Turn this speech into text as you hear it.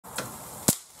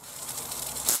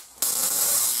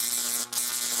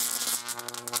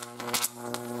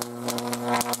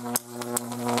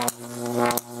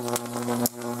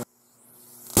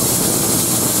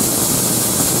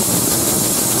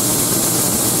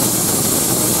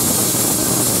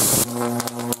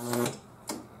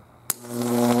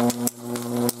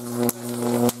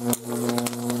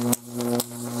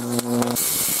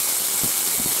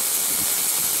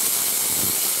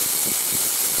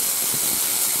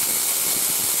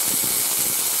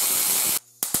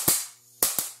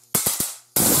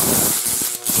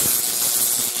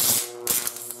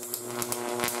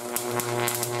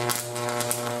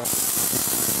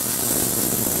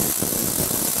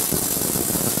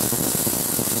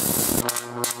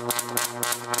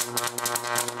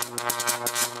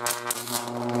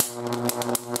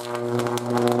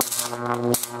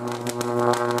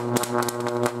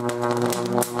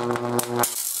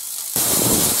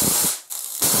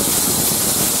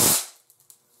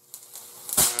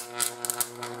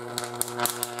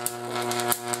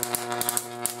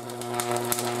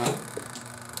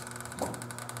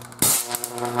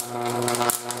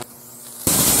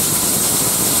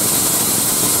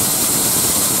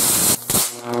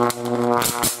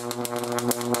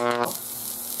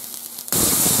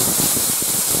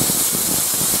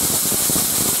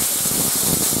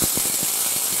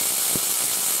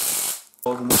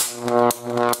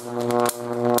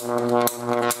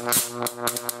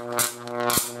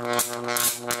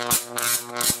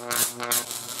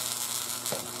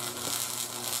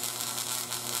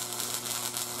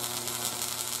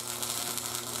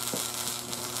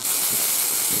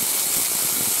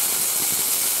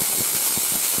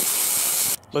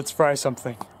Let's fry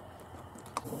something.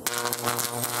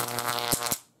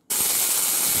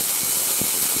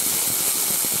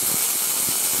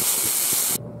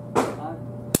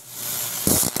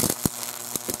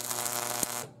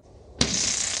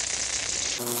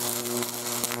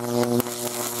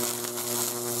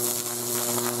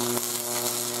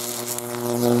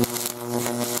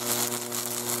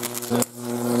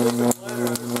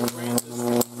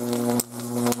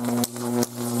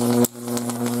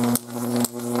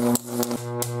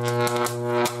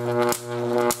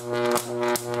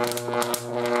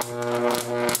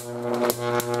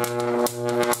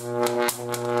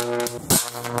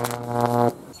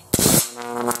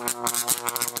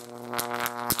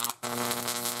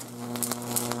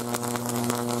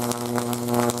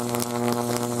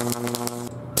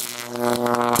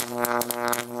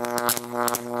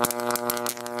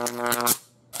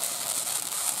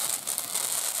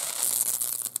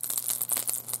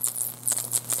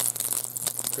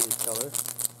 Pretty color.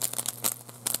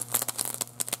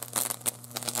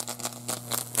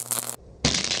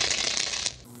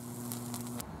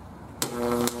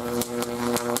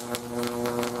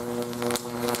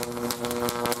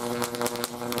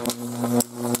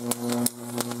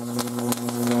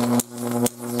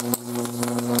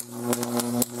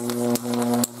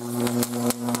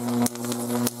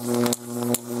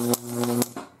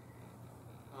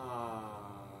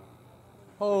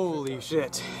 Holy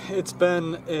shit, it's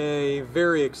been a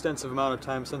very extensive amount of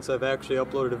time since I've actually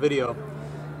uploaded a video,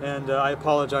 and I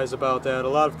apologize about that. A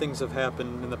lot of things have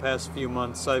happened in the past few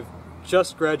months. I've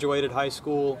just graduated high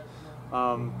school,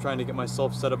 trying to get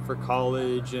myself set up for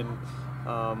college, and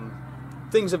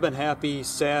things have been happy,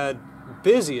 sad,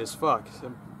 busy as fuck.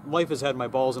 Life has had my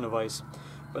balls in a vice,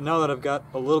 but now that I've got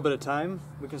a little bit of time,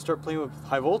 we can start playing with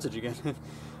high voltage again.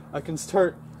 I can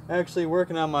start actually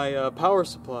working on my power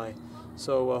supply.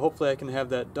 So hopefully I can have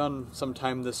that done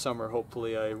sometime this summer.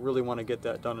 Hopefully, I really want to get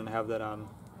that done and have that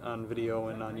on video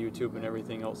and on YouTube and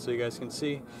everything else so you guys can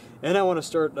see. And I want to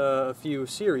start a few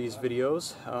series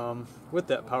videos with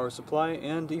that power supply,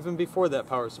 and even before that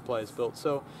power supply is built.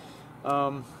 So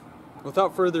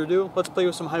without further ado, let's play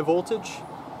with some high voltage.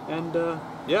 And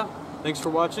yeah, thanks for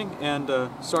watching, and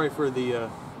sorry for the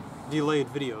delayed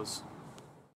videos.